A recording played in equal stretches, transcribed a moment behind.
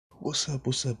What's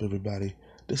up, everybody?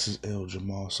 This is El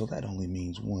Jamal, so that only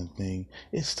means one thing.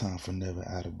 It's time for Never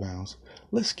Out of Bounds.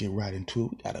 Let's get right into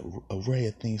it. We got an array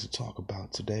of things to talk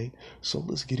about today, so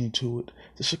let's get into it.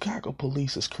 The Chicago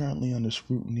police is currently under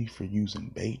scrutiny for using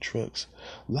bait trucks.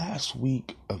 Last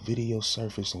week, a video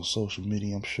surfaced on social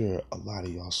media. I'm sure a lot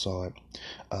of y'all saw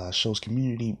it. Shows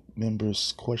community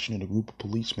members questioning a group of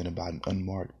policemen about an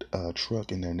unmarked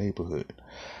truck in their neighborhood.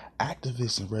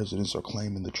 Activists and residents are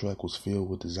claiming the truck was filled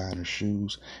with designer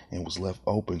shoes and was left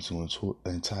open to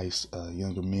entice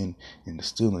younger men into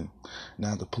stealing.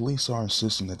 Now, the police are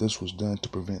insisting that this was done to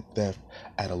prevent theft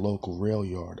at a local rail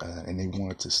yard, and they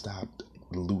wanted to stop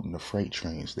the looting of freight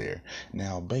trains there.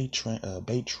 Now, bait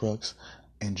trucks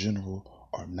in general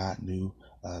are not new.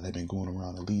 They've been going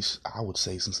around at least, I would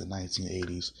say, since the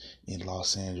 1980s in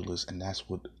Los Angeles, and that's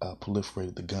what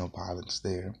proliferated the gun violence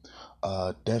there.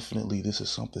 Definitely, this is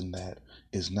something that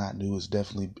is not new. It's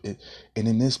definitely, and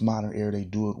in this modern era, they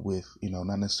do it with,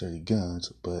 not necessarily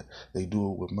guns, but they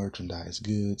do it with merchandise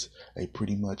goods. They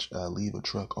pretty much leave a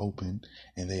truck open,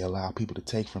 and they allow people to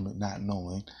take from it, not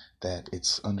knowing that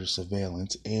it's under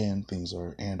surveillance, and things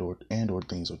are or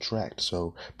things are tracked,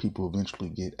 so people eventually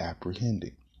get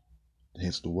apprehended.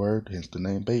 Hence the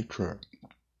name bait truck.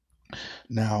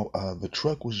 Now, the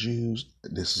truck was used,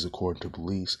 this is according to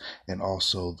police, and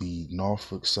also the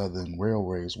Norfolk Southern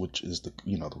Railways, which is the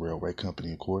railway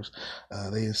company, of course.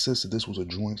 They insisted this was a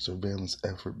joint surveillance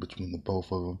effort between the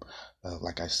both of them,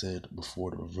 like I said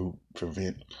before, to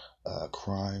prevent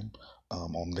crime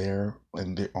on their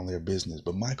business.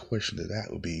 But my question to that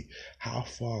would be, how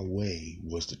far away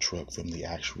was the truck from the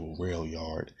actual rail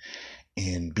yard?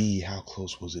 And B, how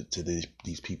close was it to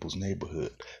these people's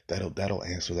neighborhood? That'll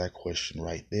answer that question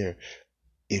right there.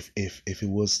 If it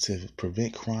was to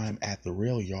prevent crime at the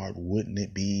rail yard, wouldn't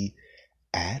it be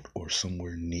at or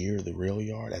somewhere near the rail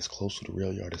yard, as close to the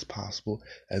rail yard as possible?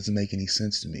 That doesn't make any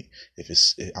sense to me.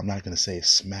 I'm not gonna say it's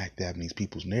smack dab in these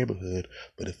people's neighborhood,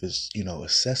 but if it's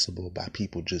accessible by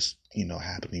people just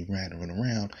happily random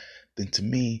around, then to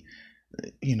me,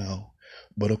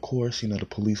 But of course, the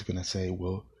police are gonna say,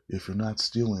 well, if you're not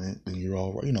stealing it, then you're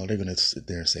all right. They're gonna sit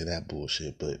there and say that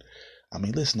bullshit. But I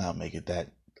mean, let's not make it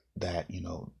that.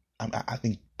 I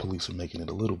think police are making it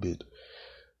a little bit.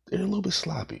 They're a little bit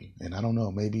sloppy, and I don't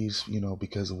know. Maybe it's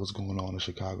because of what's going on in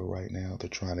Chicago right now. They're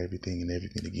trying everything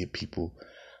to get people,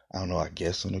 I don't know, I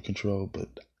guess under control. But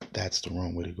that's the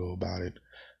wrong way to go about it.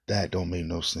 That don't make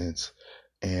no sense.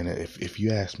 And if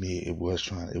you ask me, it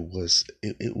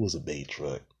was a bait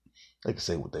truck. They can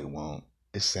say what they want.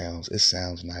 It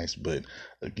sounds nice, but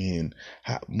again,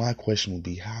 my question would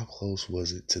be, how close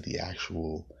was it to the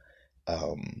actual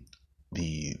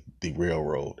the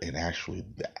railroad, and actually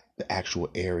the actual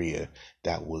area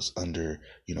that was under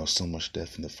so much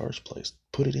death in the first place?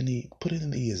 Put it in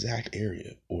the exact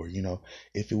area, or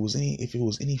if it was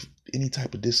any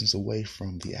type of distance away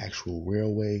from the actual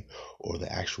railway or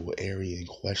the actual area in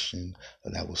question,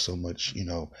 that was so much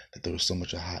that there was so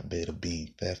much a hotbed of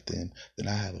being theft in, then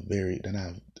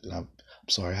I'm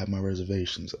sorry, I have my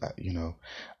reservations. I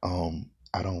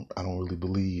don't really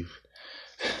believe.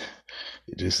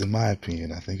 Just in my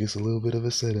opinion, I think it's a little bit of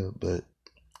a setup, but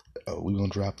we're gonna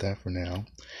drop that for now.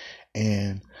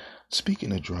 And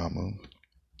speaking of drama,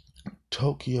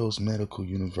 Tokyo's medical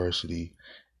university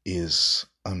is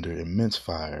under immense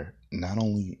fire, not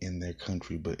only in their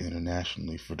country but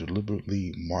internationally, for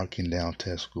deliberately marking down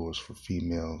test scores for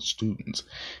female students,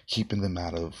 keeping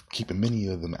many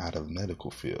of them out of the medical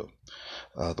field.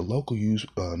 The local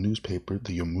newspaper,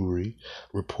 the Yomiuri,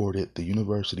 reported the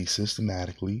university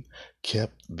systematically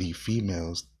kept the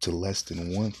females to less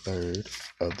than 1/3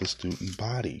 of the student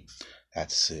body.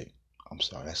 That's sick. I'm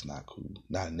sorry, that's not cool.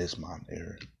 Not in this modern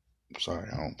era. I'm sorry,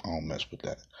 I don't mess with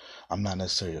that. I'm not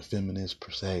necessarily a feminist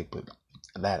per se, but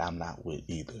that I'm not with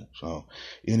either. So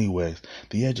anyways,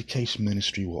 the education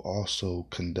ministry will also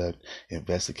conduct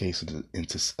investigations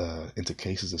into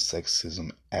cases of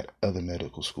sexism at other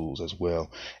medical schools as well,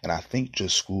 and I think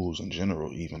just schools in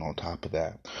general. Even on top of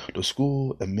that, the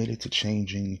school admitted to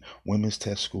changing women's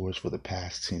test scores for the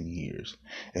past 10 years.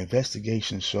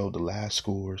 Investigations showed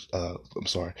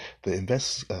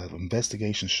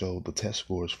investigation showed the test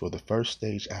scores for the first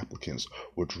stage applicants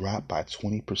were dropped by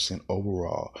 20%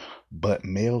 overall, but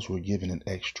males were given an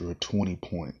extra 20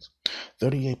 points.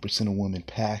 38% of women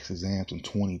passed exams in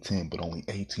 2010, but only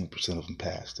 18% of them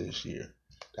passed this year.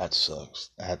 That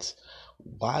sucks.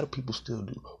 Why do people still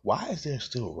do? Why is there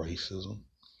still racism?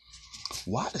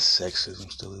 Why does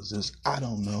sexism still exist? I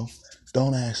don't know.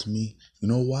 Don't ask me. You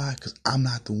know why? Because I'm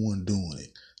not the one doing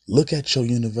it. Look at your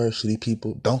university,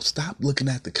 people. Don't stop looking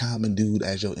at the common dude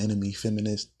as your enemy,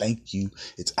 feminist. Thank you.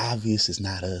 It's obvious it's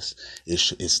not us.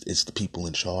 It's the people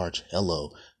in charge.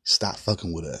 Hello. Stop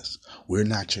fucking with us. We're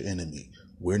not your enemy.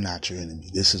 We're not your enemy.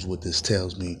 This is what this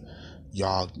tells me.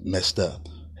 Y'all messed up.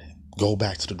 Go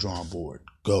back to the drawing board.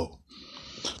 Go.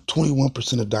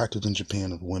 21% of doctors in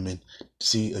Japan are women.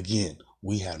 See, again,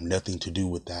 we have nothing to do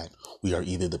with that. We are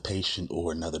either the patient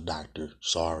or another doctor.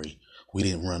 Sorry. We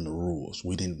didn't run the rules.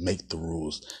 We didn't make the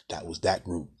rules. That was that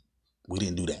group. We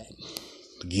didn't do that.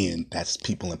 Again, that's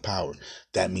people in power.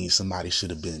 That means somebody should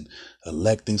have been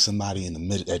electing somebody in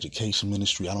the education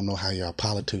ministry. I don't know how y'all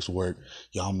politics work.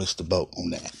 Y'all missed the boat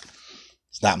on that.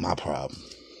 It's not my problem.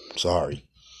 Sorry.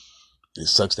 It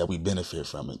sucks that we benefit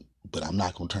from it, but I'm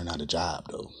not going to turn out a job,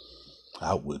 though.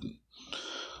 I wouldn't.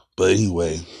 But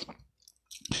anyway,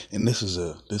 and this is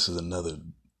another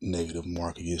negative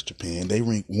mark against Japan. They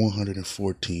rank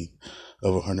 114th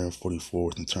of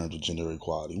 144th in terms of gender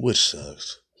equality, which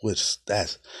sucks.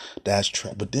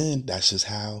 But then that's just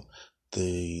how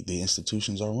the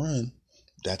institutions are run.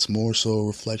 That's more so a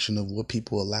reflection of what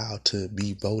people allow to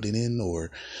be voted in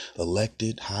or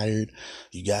elected, hired.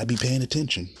 You gotta be paying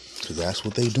attention because that's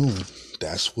what they doing.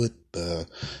 That's what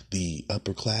the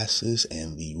upper classes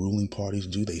and the ruling parties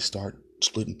do. They start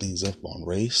splitting things up on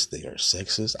race. They are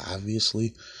sexist,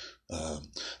 obviously.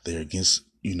 They're against,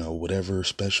 whatever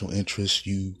special interests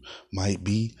you might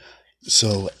be.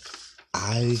 So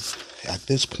at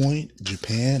this point,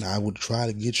 Japan, I would try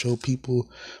to get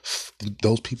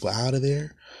those people out of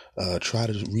there. Try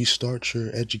to restart your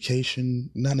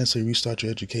education, not necessarily restart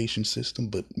your education system,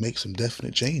 but make some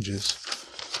definite changes.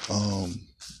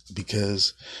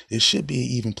 Because it should be an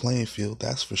even playing field,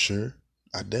 that's for sure.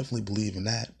 I definitely believe in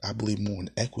that. I believe more in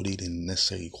equity than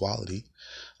necessarily equality.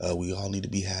 We all need to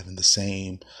be having the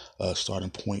same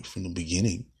starting point from the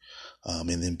beginning. And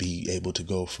then be able to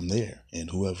go from there. And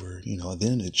whoever,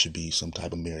 then it should be some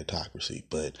type of meritocracy.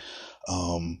 But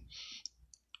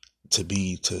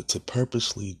to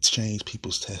purposely change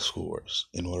people's test scores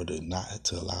in order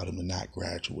to allow them to not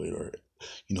graduate or,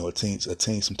 attain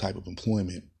some type of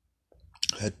employment,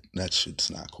 that shit's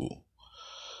not cool.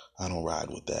 I don't ride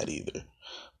with that either.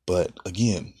 But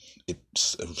again,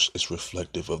 it's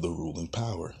reflective of the ruling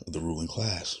power, of the ruling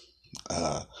class.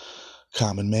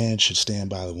 Common man should stand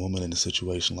by the woman in a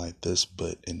situation like this,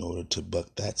 but in order to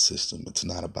buck that system, it's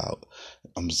not about.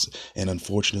 And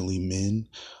unfortunately, men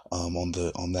on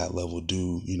that level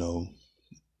do,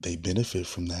 they benefit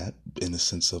from that in the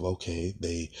sense of, okay,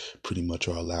 they pretty much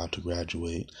are allowed to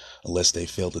graduate unless they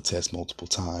fail the test multiple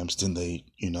times. Then they're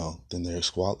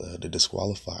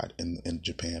disqualified in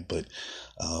Japan. But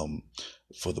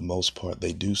for the most part,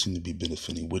 they do seem to be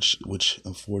benefiting, which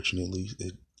unfortunately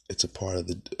it's a part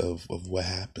of what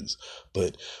happens.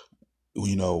 But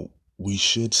we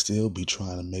should still be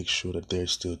trying to make sure that they're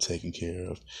still taken care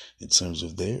of in terms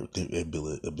of their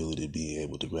ability to be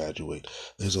able to graduate.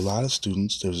 There's a lot of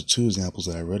students. There's 2 examples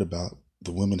that I read about.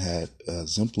 The women had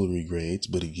exemplary grades,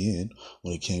 but again,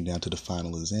 when it came down to the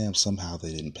final exam, somehow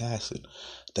they didn't pass it.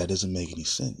 That doesn't make any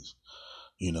sense.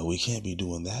 We can't be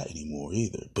doing that anymore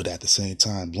either. But at the same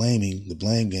time, blaming the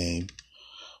blame game,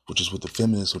 which is what the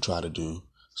feminists will try to do,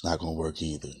 it's not going to work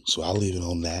either. So I'll leave it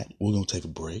on that. We're going to take a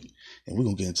break and we're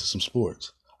going to get into some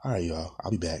sports. All right, y'all. I'll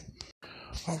be back.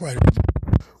 All right.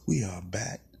 We are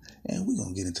back and we're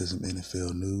going to get into some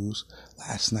NFL news.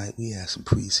 Last night we had some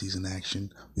preseason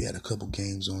action. We had a couple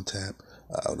games on tap.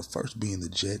 The first being the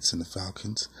Jets and the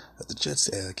Falcons. The Jets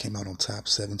came out on top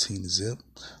 17-0.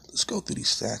 Let's go through these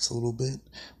stats a little bit.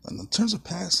 In terms of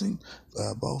passing,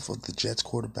 both of the Jets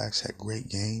quarterbacks had great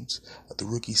games. The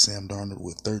rookie Sam Darnold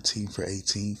with 13 for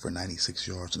 18 for 96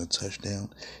 yards and a touchdown.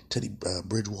 Teddy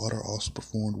Bridgewater also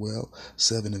performed well,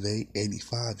 7 of 8,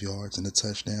 85 yards and a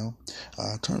touchdown.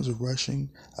 In terms of rushing,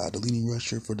 the leading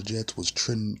rusher for the Jets was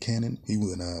Trenton Cannon. He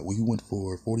went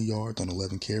for 40 yards on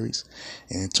 11 carries.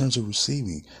 And in terms of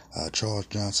receiving, Charles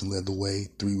Johnson led the way,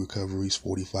 3 recoveries,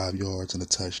 45 yards and a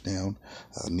touchdown.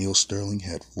 Neil Sterling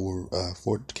had 4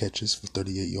 catches for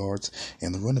 38 yards,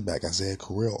 and the running back Isaiah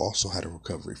Correll also had a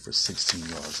recovery for 16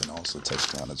 yards and also a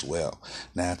touchdown as well.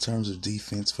 Now, in terms of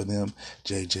defense for them,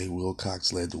 J.J.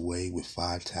 Wilcox led the way with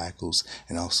 5 tackles,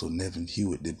 and also Nevin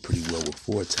Hewitt did pretty well with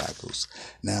 4 tackles.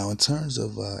 Now, in terms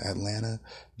of Atlanta,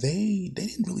 they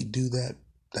didn't really do that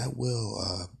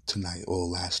well tonight or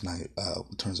last night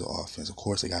in terms of offense. Of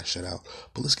course, they got shut out,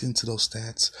 but let's get into those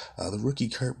stats. The rookie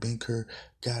Kurt Benker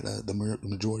got the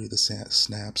majority of the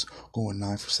snaps, going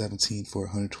 9 for 17 for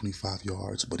 125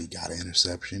 yards, but he got an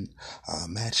interception.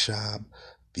 Matt Schaub,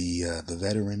 the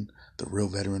veteran, the real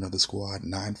veteran of the squad,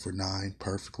 9 for 9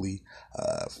 perfectly,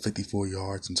 54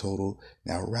 yards in total.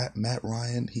 Now, Matt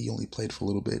Ryan, he only played for a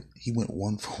little bit. He went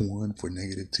 1 for 1 for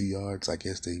 -2 yards. I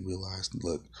guess they realized,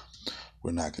 look,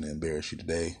 we're not going to embarrass you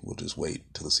today. We'll just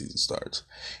wait till the season starts.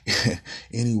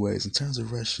 Anyways, in terms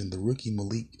of rushing, the rookie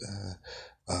Malik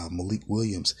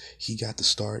Williams, he got the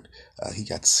start. He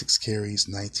got 6 carries,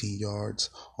 19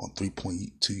 yards on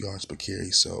 3.2 yards per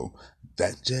carry. So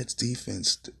that Jets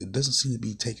defense, it doesn't seem to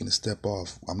be taking a step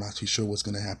off. I'm not too sure what's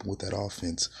going to happen with that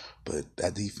offense, but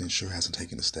that defense sure hasn't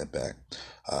taken a step back.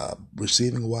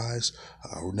 Receiving wise,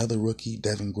 another rookie,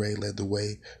 Devin Gray, led the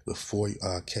way with 4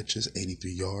 catches,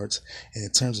 83 yards. And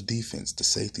in terms of defense, the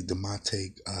safety,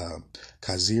 DeMonte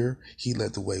Kazir, he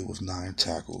led the way with 9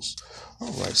 tackles.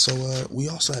 All right, so we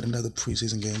also had another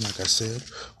preseason game, like I said.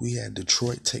 We had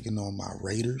Detroit taking on my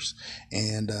Raiders,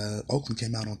 and Oakland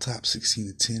came out on top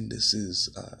 16-10. This is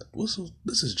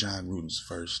John Gruden's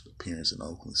first appearance in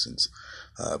Oakland since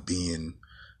being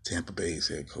Tampa Bay's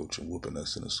head coach and whooping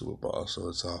us in the Super Bowl. So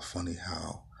it's all funny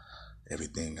how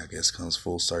everything, I guess, comes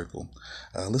full circle.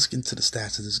 Let's get into the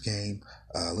stats of this game.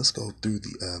 Let's go through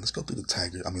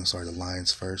the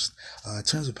Lions first. In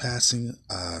terms of passing,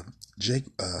 Jake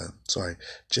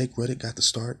Reddick got the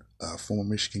start. Former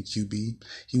Michigan QB.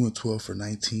 He went 12 for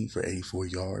 19 for 84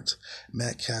 yards.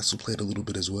 Matt Castle played a little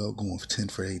bit as well, going for 10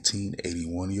 for 18,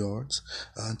 81 yards.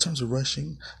 In terms of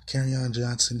rushing, Kerryon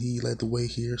Johnson, he led the way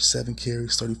here, 7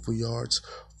 carries, 34 yards.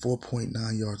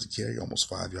 4.9 yards a carry, almost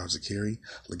 5 yards a carry.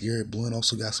 LeGarrette Blount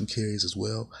also got some carries as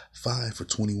well, 5 for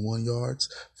 21 yards,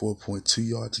 4.2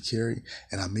 yards a carry.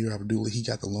 And Amir Abdullah, he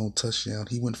got the lone touchdown.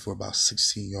 He went for about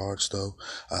 16 yards though,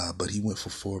 but he went for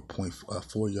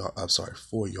 4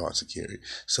 yards a carry.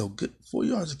 So good, 4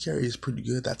 yards a carry is pretty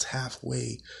good. That's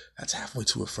halfway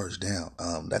to a first down.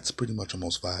 That's pretty much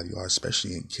almost 5 yards,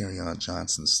 especially in Kerryon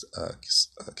Johnson's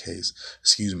case.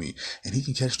 Excuse me, and he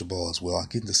can catch the ball as well. I'll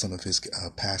get into some of his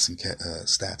passing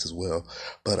stats as well.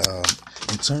 But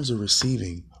in terms of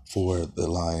receiving for the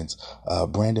Lions,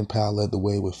 Brandon Powell led the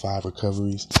way with 5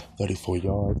 recoveries, 34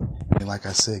 yards. And like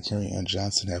I said, Kerryon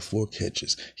Johnson had 4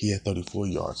 catches. He had 34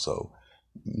 yards. So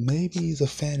maybe he's a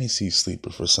fantasy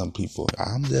sleeper for some people.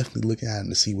 I'm definitely looking at him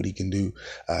to see what he can do,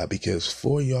 because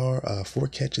 4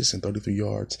 catches and 33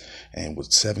 yards, and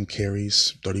with 7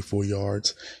 carries, 34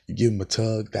 yards, you give him a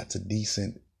tug, that's a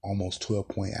decent almost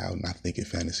 12-point out, and I think in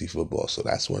fantasy football, so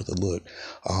that's worth a look.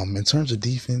 In terms of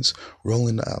defense,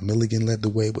 Roland Milligan led the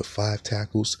way with 5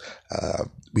 tackles.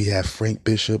 We have Frank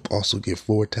Bishop also get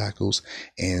 4 tackles,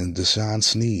 and Deshaun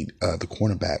Sneed, the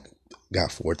cornerback,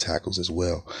 got 4 tackles as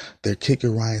well. Their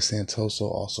kicker, Ryan Santoso,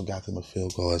 also got them a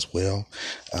field goal as well.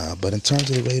 But in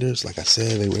terms of the Raiders, like I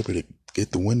said, they were able to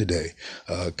get the win today.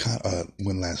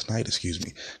 Win last night, excuse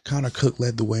me. Connor Cook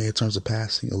led the way in terms of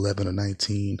passing, 11 of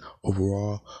 19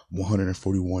 overall,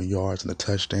 141 yards and a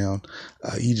touchdown.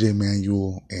 EJ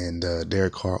Manuel and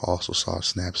Derek Carr also saw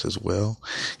snaps as well.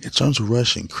 In terms of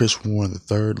rushing, Chris Warren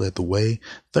III led the way,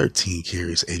 13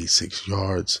 carries, 86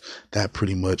 yards. That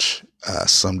pretty much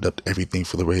summed up everything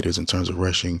for the Raiders in terms of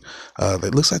rushing.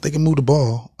 It looks like they can move the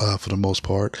ball for the most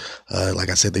part. Like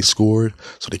I said, they scored,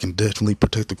 so they can definitely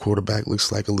protect the quarterback,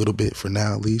 looks like a little bit for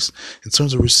now at least. In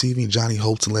terms of receiving, Johnny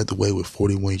Holton led the way with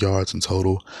 41 yards in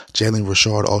total. Jalen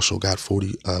Richard also got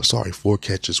 4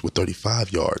 catches with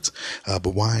 35 yards.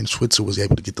 But Ryan Switzer was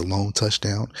able to get the lone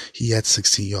touchdown. He had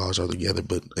 16 yards altogether,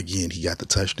 but again, he got the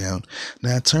touchdown.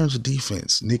 Now, in terms of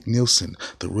defense, Nick Nielsen,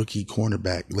 the rookie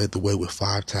cornerback, led the way with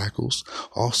 5 tackles.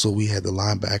 Also, we had the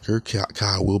linebacker,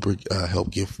 Kyle Wilber,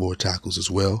 helped get 4 tackles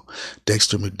as well.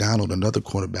 Dexter McDonald, another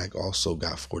cornerback, also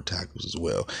got 4 tackles as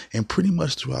well. And pretty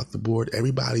much throughout the board,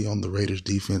 everybody on the Raiders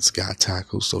defense got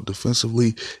tackles. So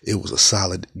defensively, it was a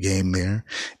solid game there.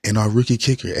 And our rookie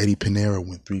kicker, Eddie Pinheiro,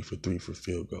 went 3 for 3 for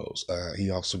field goals. He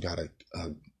also got a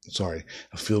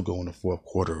field goal in the fourth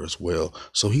quarter as well.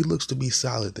 So he looks to be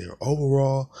solid there.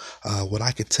 Overall, what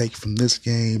I could take from this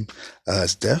game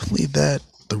is definitely that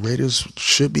the Raiders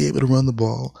should be able to run the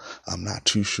ball. I'm not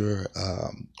too sure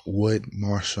what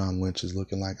Marshawn Lynch is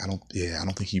looking like. I don't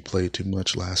think he played too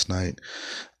much last night.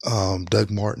 Doug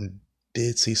Martin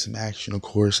did see some action, of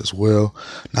course, as well.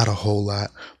 Not a whole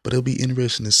lot, but it'll be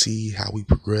interesting to see how we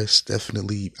progress.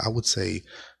 Definitely, I would say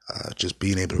just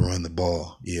being able to run the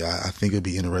ball. Yeah, I think it'd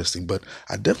be interesting. But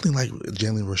I definitely like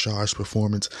Jalen Richard's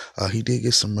performance. He did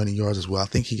get some running yards as well. I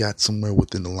think he got somewhere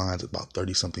within the lines, about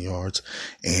 30-something yards.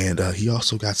 And he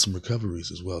also got some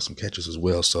recoveries as well, some catches as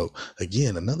well. So,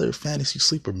 again, another fantasy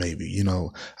sleeper maybe.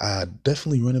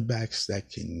 Definitely running backs that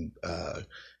can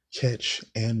catch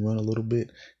and run a little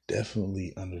bit.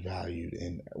 definitely undervalued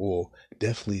and will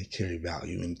definitely carry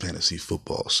value in fantasy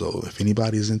football. So if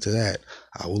anybody's into that,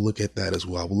 I will look at that as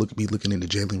well. I will be looking into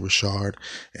Jalen Richard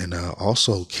and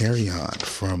also Carrion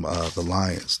from the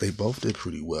Lions. They both did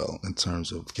pretty well in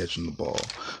terms of catching the ball.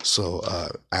 So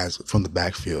as from the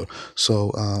backfield.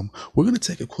 So we're gonna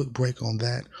take a quick break on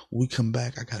that. When we come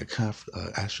back, I got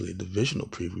actually a divisional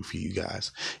preview for you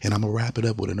guys, and I'm gonna wrap it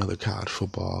up with another college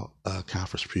football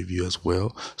conference preview as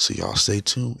well. So y'all stay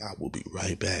tuned. I will be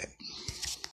right back.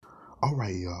 All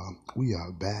right, y'all, we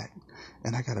are back,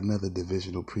 and I got another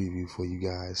divisional preview for you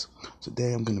guys.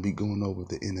 Today, I'm going to be going over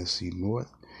the NFC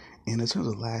North. And in terms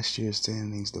of last year's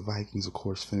standings, the Vikings, of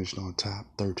course, finished on top,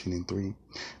 13-3.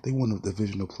 They won the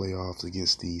divisional playoffs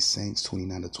against the Saints,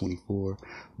 29-24.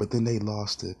 But then they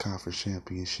lost the conference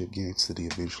championship game to the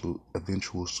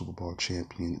eventual Super Bowl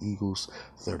champion Eagles,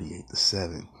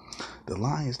 38-7. The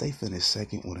Lions, they finished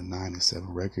second with a 9-7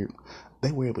 record.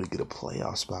 They were able to get a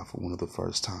playoff spot for one of the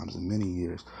first times in many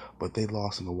years, but they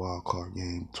lost in the wild card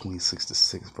game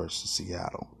 26-6 versus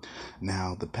Seattle.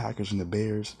 Now, the Packers and the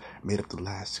Bears made up the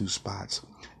last two spots.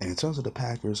 And in terms of the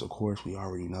Packers, of course, we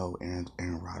already know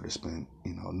Aaron Rodgers spent,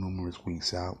 numerous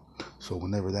weeks out. So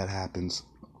whenever that happens,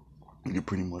 you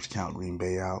pretty much count Green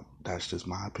Bay out. That's just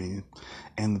my opinion.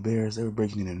 And the Bears, they were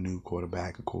breaking in a new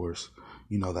quarterback, of course.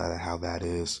 You know that how that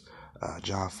is.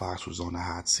 John Fox was on the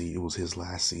hot seat. It was his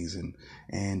last season.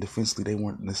 And defensively, they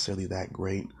weren't necessarily that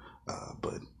great.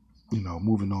 But,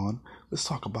 moving on, let's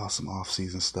talk about some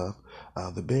offseason stuff.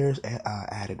 The Bears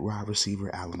added wide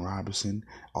receiver Allen Robinson,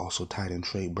 also tight end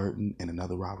Trey Burton, and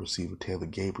another wide receiver Taylor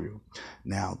Gabriel.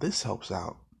 Now, this helps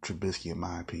out Trubisky, in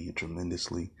my opinion,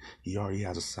 tremendously. He already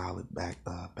has a solid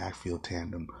backfield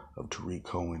tandem of Tariq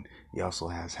Cohen. He also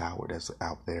has Howard that's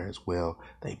out there as well.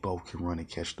 They both can run and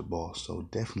catch the ball, so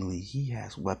definitely he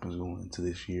has weapons going into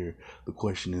this year. The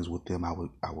question is with them, I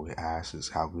would ask is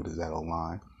how good is that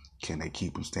O-line? Can they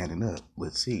keep him standing up?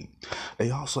 Let's see. They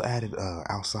also added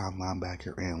outside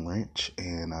linebacker Aaron Lynch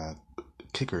and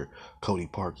kicker Cody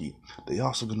Parkey. They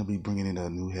also going to be bringing in a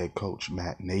new head coach,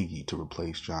 Matt Nagy, to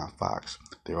replace John Fox,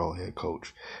 their old head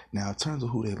coach. Now, in terms of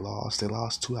who they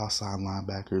lost two outside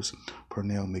linebackers,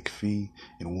 Pernell McPhee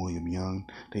and William Young.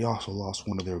 They also lost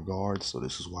one of their guards, so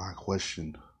this is why I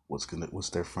question what's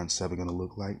their front seven going to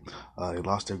look like. They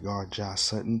lost their guard, Josh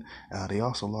Sutton. They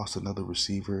also lost another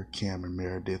receiver, Cameron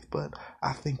Meredith. But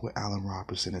I think with Allen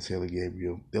Robinson and Taylor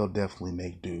Gabriel, they'll definitely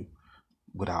make do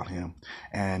without him.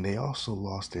 And they also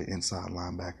lost their inside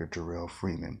linebacker, Jarrell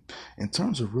Freeman. In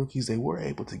terms of rookies, they were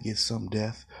able to get some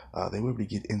depth. They were able to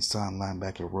get inside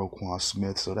linebacker Roquan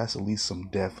Smith, so that's at least some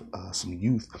depth, some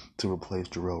youth to replace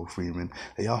Jarrell Freeman.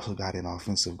 They also got an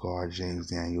offensive guard, James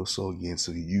Daniels, so again,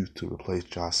 some youth to replace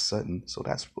Josh Sutton, so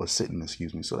that's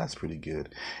so that's pretty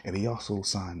good. And they also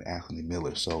signed Anthony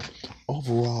Miller. So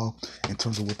overall, in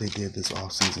terms of what they did this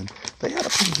offseason, they had a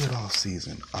pretty good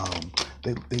offseason.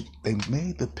 They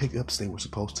made the pickups they were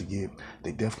supposed to get.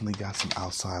 They definitely got some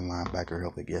outside linebacker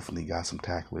help. They definitely got some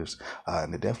tacklers.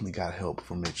 And they definitely got help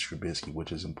from Mitch Trubisky,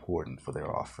 which is important for their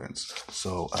offense.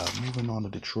 So moving on to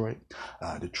Detroit.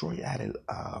 Detroit added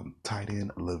tight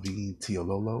end Levine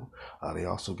Tiololo. They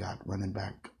also got running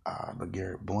back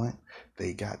LeGarrette Blount.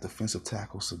 They got defensive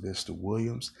tackle Sylvester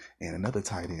Williams and another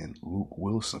tight end, Luke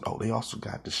Wilson. Oh, they also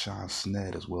got Deshaun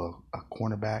Sned as well, a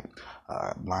cornerback,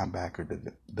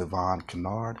 linebacker Devon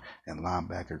Kennard, and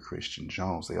linebacker Christian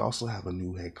Jones. They also have a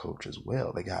new head coach as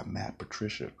well. They got Matt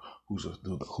Patricia, who's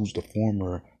the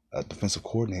former defensive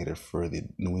coordinator for the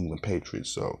New England Patriots.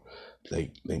 So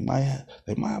they might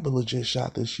have a legit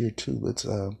shot this year too. Let's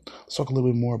talk a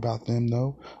little bit more about them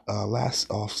though. Last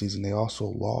offseason they also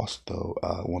lost though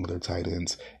one of their tight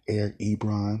ends, Eric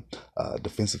Ebron,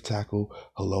 defensive tackle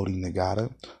Haloti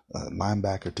Ngata,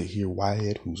 linebacker Tahir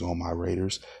Whitehead, who's on my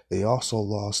Raiders. They also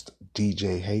lost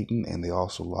DJ Hayden, and they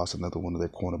also lost another one of their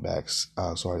cornerbacks,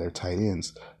 their tight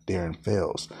ends, Darren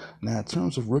Fells. Now, in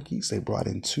terms of rookies, they brought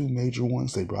in two major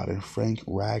ones. They brought in Frank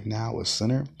Ragnow, a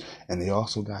center, and they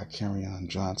also got Kerryon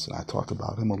Johnson. I talked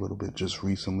about him a little bit just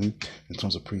recently in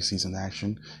terms of preseason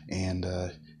action, and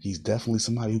he's definitely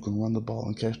somebody who can run the ball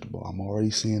and catch the ball. I'm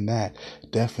already seeing that.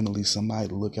 Definitely somebody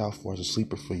to look out for as a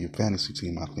sleeper for your fantasy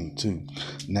team, I think, too.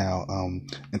 Now,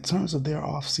 in terms of their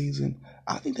offseason,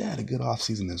 I think they had a good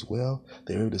offseason as well.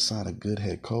 They were able to sign a good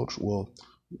head coach. Well,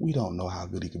 we don't know how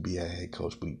good he could be at head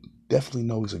coach, but we definitely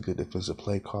know he's a good defensive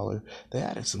play caller. They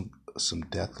added some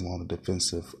depth along the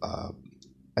defensive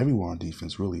everywhere on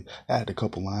defense, really. Added a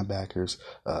couple linebackers,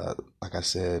 like I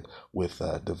said, with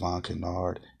Devon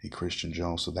Kennard and Christian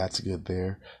Jones. So that's good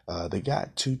there. They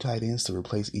got 2 tight ends to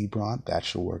replace Ebron. That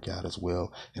should work out as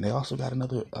well. And they also got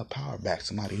another power back,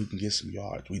 somebody who can get some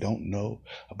yards. We don't know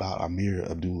about Amir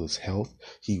Abdullah's health.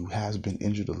 He has been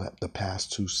injured the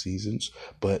past 2 seasons,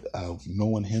 but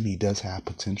knowing him, he does have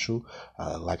potential.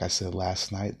 Like I said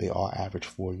last night, they all average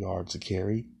 4 yards a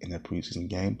carry in their preseason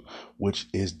game, which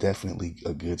is definitely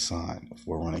a good sign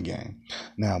for a running game.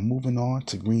 Now, moving on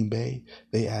to Green Bay,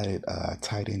 they added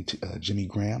tight end Jimmy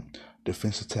Graham,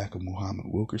 defensive tackle Muhammad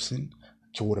Wilkerson,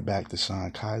 quarterback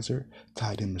DeShone Kizer,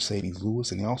 tight end Mercedes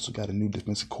Lewis, and they also got a new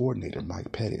defensive coordinator,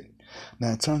 Mike Pettit. Now,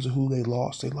 in terms of who they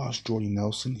lost Jordy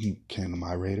Nelson. He came to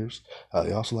my Raiders.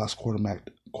 They also lost cornerback,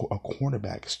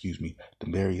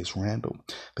 Demarius Randall.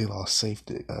 They lost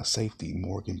safety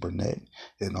Morgan Burnett,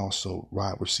 and also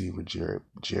wide receiver Jared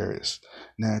Jarris.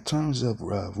 Now, in terms of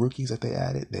rookies that they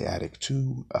added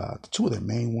 2 of their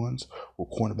main ones were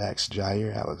cornerbacks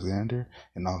Jair Alexander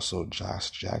and also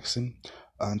Josh Jackson.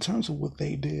 In terms of what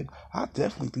they did, I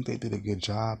definitely think they did a good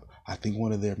job. I think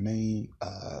one of their main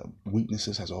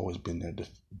weaknesses has always been their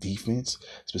defense,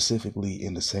 specifically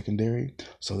in the secondary.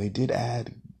 So they did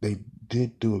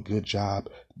do a good job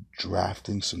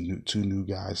drafting 2 new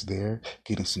guys there,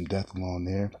 getting some depth along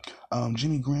there.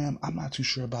 Jimmy Graham, I'm not too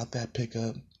sure about that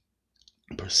pickup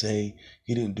per se.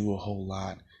 He didn't do a whole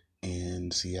lot in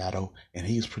Seattle, and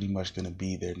he's pretty much going to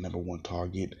be their number 1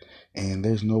 target. And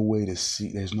there's no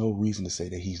reason to say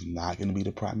that he's not going to be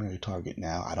the primary target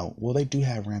now. They do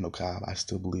have Randall Cobb. I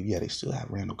still believe, they still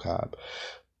have Randall Cobb.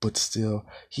 But still,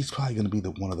 he's probably going to be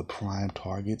one of the prime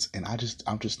targets, and I'm just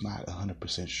not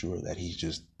 100% sure that he's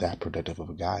just that productive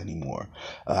of a guy anymore.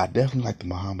 I definitely like the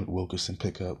Muhammad Wilkerson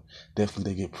pickup.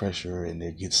 Definitely, they get pressure and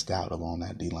they get stout along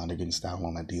that D line. They're getting stout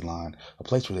along that D line, a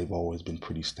place where they've always been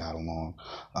pretty stout along.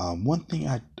 One thing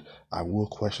I will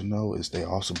question though is they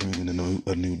also bring in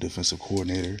a new defensive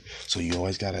coordinator, so you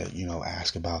always gotta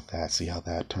ask about that, see how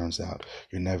that turns out.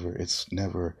 It's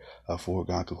never a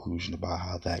foregone conclusion about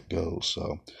how that goes.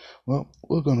 So, well,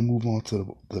 we're gonna move on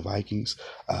to the Vikings.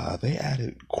 They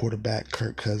added quarterback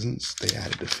Kirk Cousins. They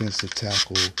added defensive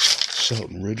tackle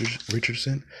Shelton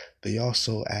Richardson. They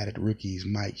also added rookies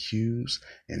Mike Hughes,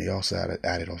 and they also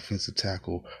added offensive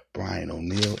tackle Brian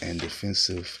O'Neill and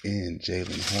defensive end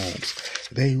Jalen Holmes.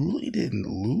 They really didn't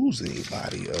lose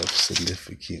anybody of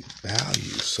significant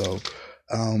value. So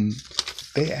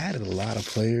they added a lot of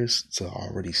players to an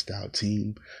already stout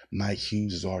team. Mike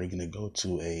Hughes is already going to go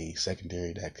to a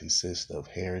secondary that consists of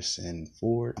Harrison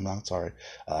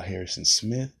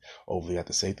Smith over there at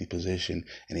the safety position,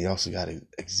 and he also got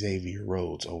Xavier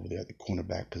Rhodes over there at the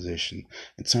cornerback position.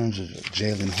 In terms of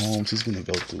Jalen Holmes, he's going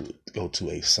to go to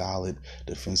a solid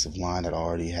defensive line that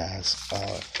already has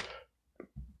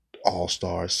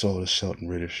all-stars, so does Shelton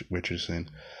Richardson.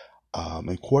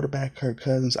 And quarterback Kirk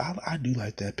Cousins, I do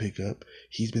like that pickup.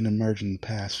 He's been emerging the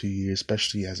past few years,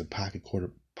 especially as a pocket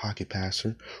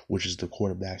passer, which is the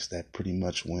quarterbacks that pretty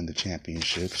much win the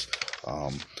championships.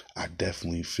 I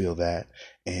definitely feel that.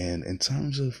 And in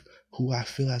terms of who I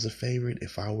feel as a favorite,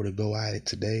 if I were to go at it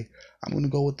today, I'm going to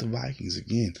go with the Vikings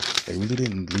again. They really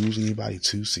didn't lose anybody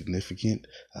too significant.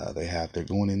 They're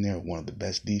going in there with one of the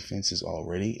best defenses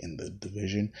already in the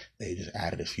division. They just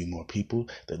added a few more people.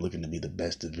 They're looking to be the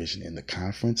best division in the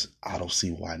conference. I don't see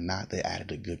why not. They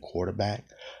added a good quarterback.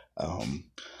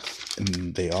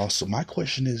 And they also, my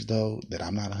question is though, that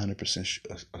I'm not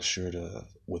 100% assured of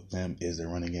with them is their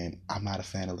running game. I'm not a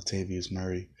fan of Latavius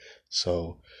Murray.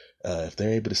 So, if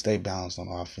they're able to stay balanced on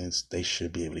offense, they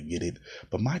should be able to get it.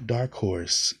 But my dark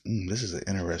horse, this is an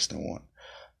interesting one.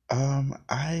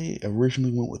 I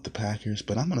originally went with the Packers,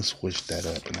 but I'm going to switch that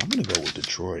up, and I'm going to go with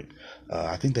Detroit.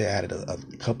 I think they added a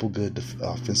couple good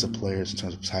offensive players in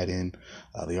terms of tight end.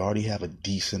 They already have a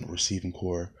decent receiving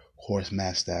core. Of course,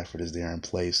 Matt Stafford is there in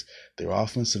place. Their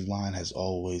offensive line has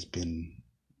always been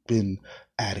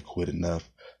adequate enough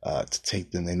to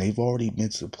take them, and they've already been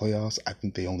to the playoffs. I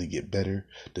think they only get better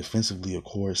defensively. Of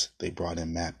course, they brought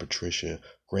in Matt Patricia,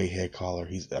 great head caller.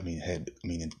 At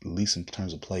least in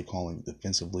terms of play calling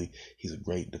defensively, he's a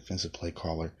great defensive play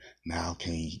caller. Now,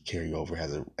 can he carry over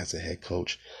as a head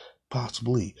coach?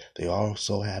 Possibly. They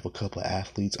also have a couple of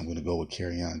athletes. I'm going to go with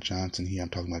Kerryon Johnson here. I'm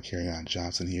talking about Kerryon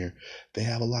Johnson here. They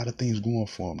have a lot of things going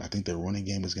for them. I think their running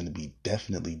game is going to be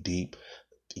definitely deep.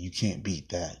 You can't beat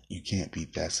that.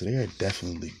 So they are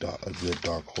definitely a good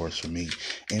dark horse for me.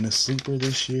 And a sleeper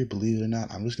this year, believe it or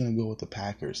not, I'm just going to go with the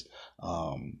Packers.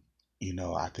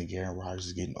 I think Aaron Rodgers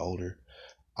is getting older.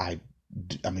 I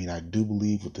do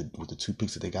believe with the 2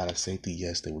 picks that they got at safety,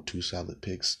 yes, they were 2 solid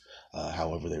picks.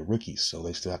 However, they're rookies, so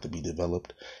they still have to be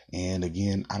developed. And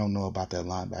again, I don't know about that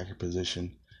linebacker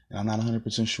position. and I'm not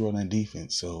 100% sure on that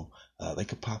defense. So they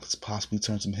could possibly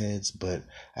turn some heads. But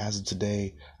as of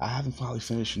today, I haven't probably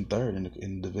finished in third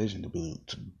in the division,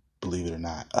 to believe it or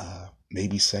not.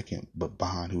 Maybe second, but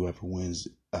behind whoever wins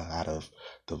out of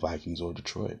the Vikings or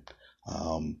Detroit.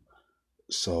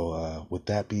 So with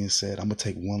that being said, I'm gonna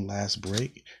take one last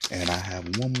break, and I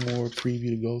have one more preview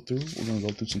to go through. We're gonna go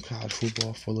through some college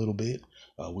football for a little bit.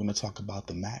 We're gonna talk about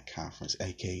the MAC conference,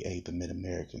 aka the Mid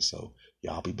American. So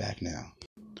y'all be back now.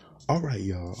 All right,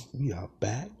 y'all, we are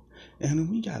back, and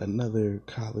we got another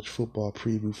college football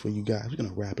preview for you guys. We're going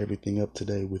to wrap everything up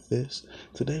today with this.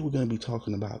 Today, we're going to be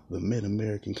talking about the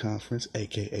Mid-American Conference,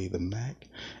 aka the MAC,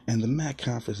 and the MAC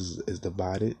Conference is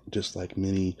divided, just like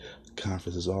many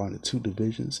conferences are, into two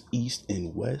divisions, East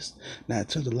and West. Now, in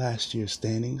terms of last year's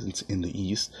standings in the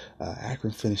East,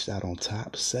 Akron finished out on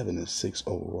top, 7-6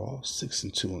 overall,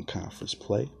 6-2 in conference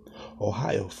play.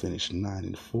 Ohio finished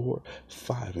 9-4,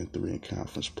 5-3 in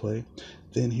conference play.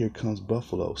 Then here comes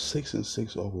Buffalo,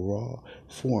 6-6 overall,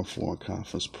 4-4 in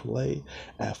conference play.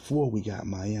 At 4, we got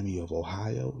Miami of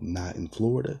Ohio, not in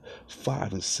Florida,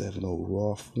 5-7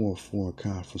 overall, 4-4 in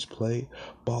conference play.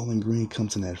 Bowling Green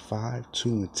comes in at 5,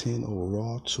 2-10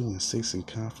 overall, 2-6 in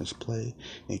conference play.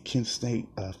 And Kent State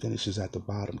finishes at the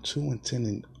bottom, 2-10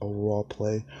 in overall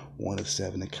play,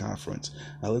 1-7 in conference.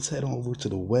 Now let's head on over to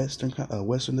the Western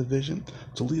Division.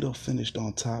 Toledo finished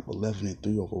on top,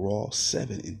 11-3 overall,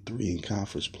 7-3 in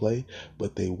conference play,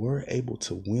 but they were able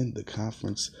to win the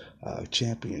conference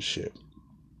championship.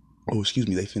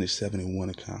 They finished 7-1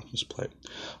 in conference play.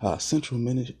 Central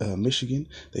Michigan,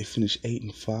 they finished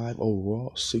 8-5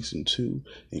 overall, 6-2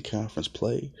 in conference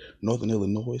play. Northern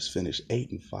Illinois finished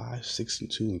 8-5,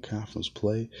 6-2 in conference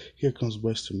play. Here comes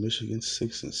Western Michigan,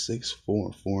 6-6,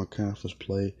 4-4 in conference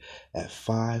play. At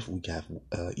 5, we got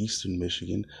Eastern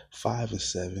Michigan,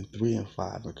 5-7,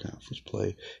 3-5 in conference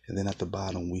play. And then at the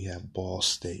bottom, we have Ball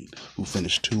State, who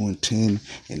finished 2-10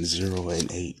 and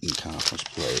 0-8 in conference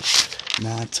play.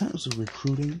 Now, in terms of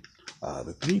recruiting,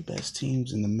 the three best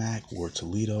teams in the MAC were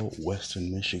Toledo,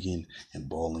 Western Michigan, and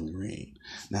Bowling Green.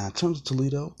 Now, in terms of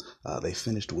Toledo, they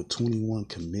finished with 21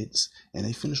 commits, and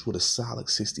they finished with a solid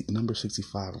number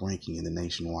 65 ranking in the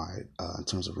nationwide in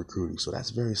terms of recruiting. So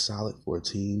that's very solid for a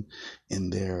team in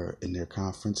their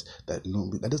conference. That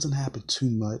doesn't happen too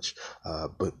much,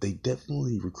 but they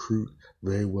definitely recruit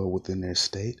very well within their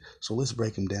state. So let's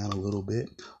break them down a little bit.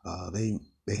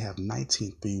 They have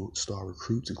 19 three-star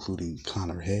recruits, including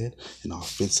Connor Head, an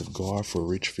offensive guard for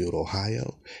Richfield,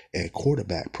 Ohio, and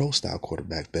pro-style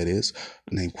quarterback, that is,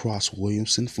 named Cross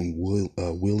Williamson from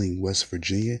Wheeling, West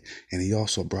Virginia, and he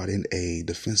also brought in a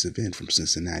defensive end from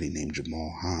Cincinnati named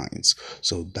Jamal Hines.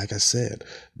 So, like I said,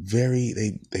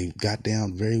 they got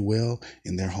down very well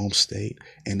in their home state,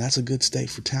 and that's a good state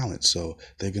for talent, so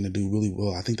they're going to do really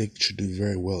well. I think they should do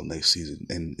very well next season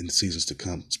and in seasons to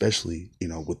come, especially,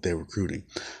 with their recruiting.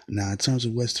 Now, in terms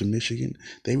of Western Michigan,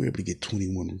 they were able to get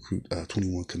 21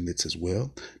 commits as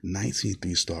well, 19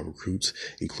 three-star recruits,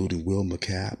 including Will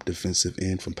McCabe, defensive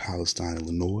end from Palestine,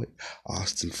 Illinois,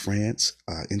 Austin France,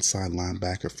 inside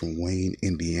linebacker from Wayne,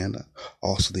 Indiana.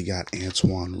 Also, they got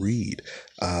Antoine Reed,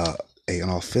 an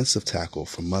offensive tackle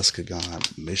from Muskegon,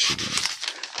 Michigan.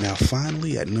 Now,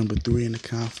 finally, at number 3 in the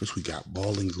conference, we got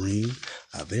Bowling Green.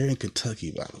 They're in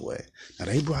Kentucky, by the way. Now,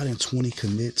 they brought in 20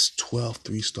 commits, 12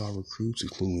 three-star recruits,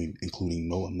 including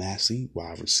Noah Massey,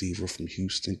 wide receiver from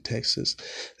Houston, Texas.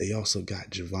 They also got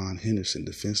Javon Henderson,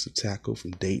 defensive tackle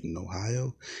from Dayton,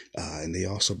 Ohio. And they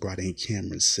also brought in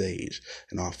Cameron Sage,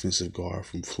 an offensive guard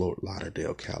from Fort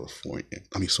Lauderdale,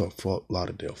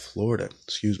 Florida.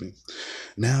 Excuse me.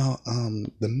 Now,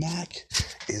 the MAC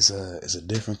is a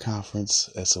different conference.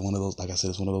 It's one of those, like I said,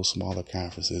 it's one of those smaller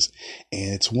conferences,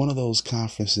 and it's one of those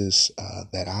conferences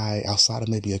that outside of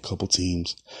maybe a couple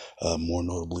teams, more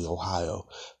notably Ohio,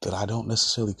 that I don't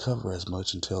necessarily cover as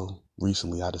much until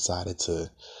recently. I decided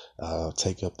to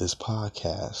take up this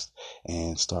podcast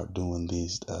and start doing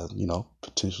these,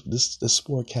 this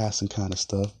sportcasting kind of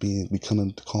stuff,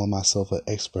 calling myself an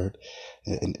expert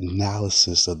in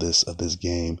analysis of this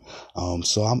game.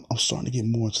 So I'm starting to get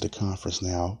more into the conference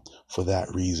now for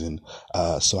that reason.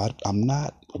 So I'm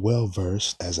not well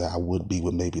versed as I would be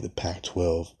with maybe the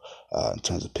Pac-12 in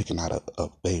terms of picking out a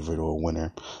favorite or a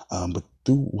winner. But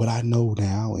through what I know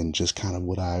now and just kind of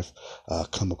what I've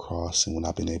come across and what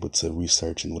I've been able to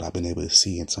research and what I've been able to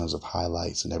see in terms of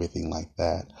highlights and everything like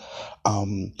that,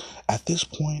 at this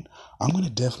point, I'm going to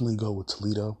definitely go with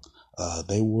Toledo.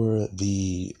 They were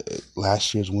the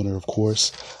last year's winner, of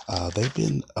course. They've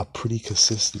been a pretty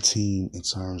consistent team in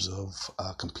terms of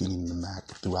competing in the MAC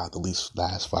throughout the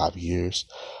last 5 years.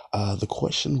 The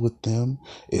question with them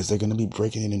is they're going to be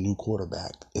breaking in a new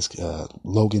quarterback. It's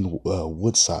Logan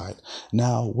Woodside.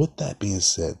 Now, with that being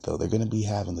said, though, they're going to be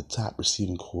having the top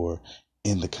receiving core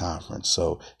in the conference.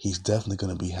 So he's definitely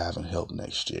going to be having help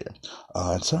next year.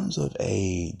 In terms of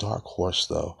a dark horse,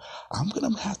 though, I'm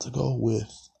going to have to go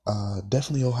with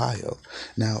definitely Ohio.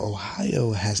 Now,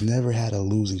 Ohio has never had a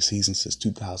losing season since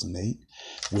 2008.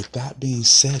 With that being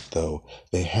said, though,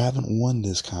 they haven't won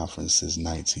this conference since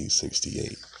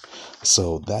 1968.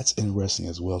 So that's interesting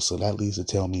as well. So that leads to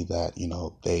tell me that,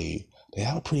 they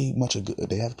have pretty much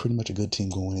a good team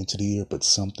going into the year, but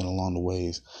something along the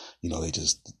ways, they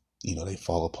just they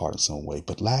fall apart in some way.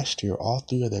 But last year, all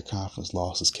three of their conference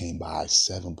losses came by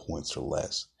 7 points or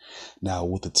less. Now,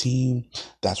 with a team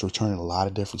that's returning a lot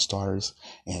of different starters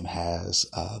and has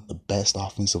the best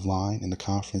offensive line in the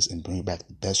conference and bringing back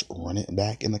the best running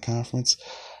back in the conference,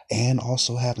 and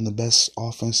also having the best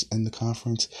offense in the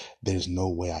conference, there's no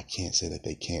way I can't say that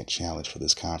they can't challenge for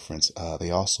this conference.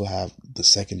 They also have the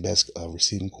second best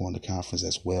receiving core in the conference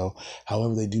as well.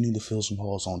 However, they do need to fill some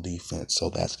holes on defense. So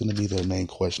that's going to be their main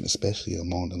question, especially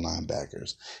among the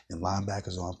linebackers. And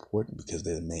linebackers are important because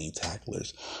they're the main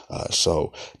tacklers.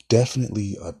 So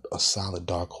definitely a solid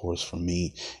dark horse for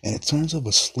me. And in terms of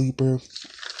a sleeper,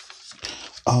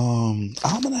 I'm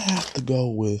gonna have to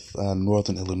go with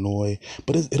Northern Illinois,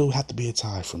 but it'll have to be a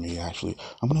tie for me. Actually,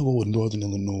 I'm gonna go with Northern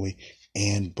Illinois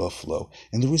and Buffalo,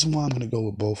 and the reason why I'm gonna go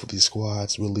with both of these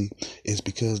squads really is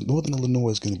because Northern Illinois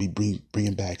is gonna be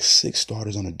bringing back 6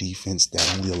 starters on a defense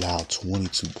that only allowed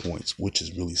 22 points, which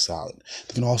is really solid.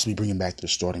 They're gonna also be bringing back their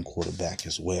starting quarterback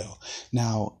as well.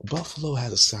 Now, Buffalo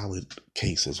has a solid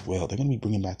case as well. They're gonna be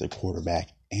bringing back their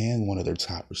quarterback and one of their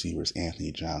top receivers, Anthony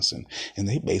Johnson, and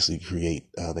they basically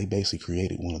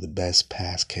created one of the best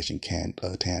pass catching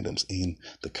tandems in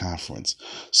the conference.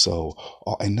 So,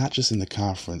 and not just in the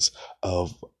conference,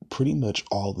 of pretty much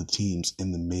all the teams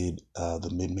in the mid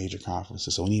major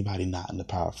conferences. So anybody not in the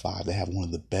Power Five, they have one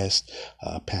of the best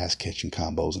pass catching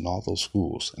combos in all those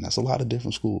schools, and that's a lot of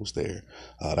different schools there.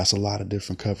 That's a lot of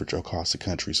different coverage across the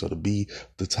country. So to be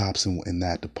the tops in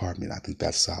that department, I think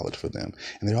that's solid for them.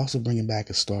 And they're also bringing back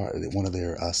one of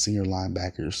their senior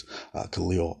linebackers,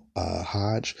 Khalil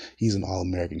Hodge. He's an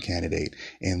All-American candidate,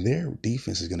 and their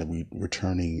defense is going to be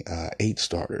returning 8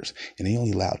 starters, and they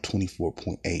only allowed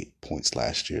 24.8 points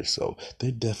last year. So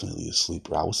they're definitely a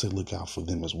sleeper. I would say look out for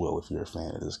them as well if you're a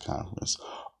fan of this conference.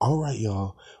 All right,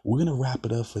 y'all, we're going to wrap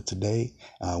it up for today.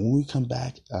 When we come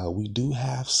back, we do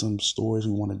have some stories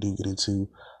we want to get into.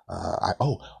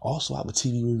 Also I have a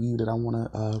TV review that I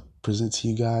want to present to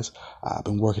you guys. I've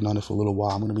been working on it for a little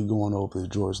while. I'm going to be going over the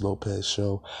George Lopez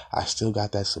show. I still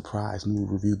got that surprise new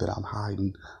review that I'm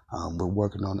hiding. I'm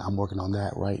working on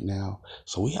that right now.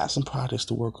 So we have some projects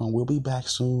to work on. We'll be back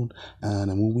soon. And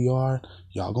when we are,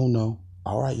 y'all gonna know.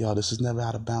 All right, y'all, this is Never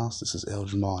Out of Bounds. This is El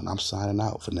Jamal, and I'm signing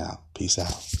out for now. Peace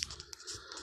out.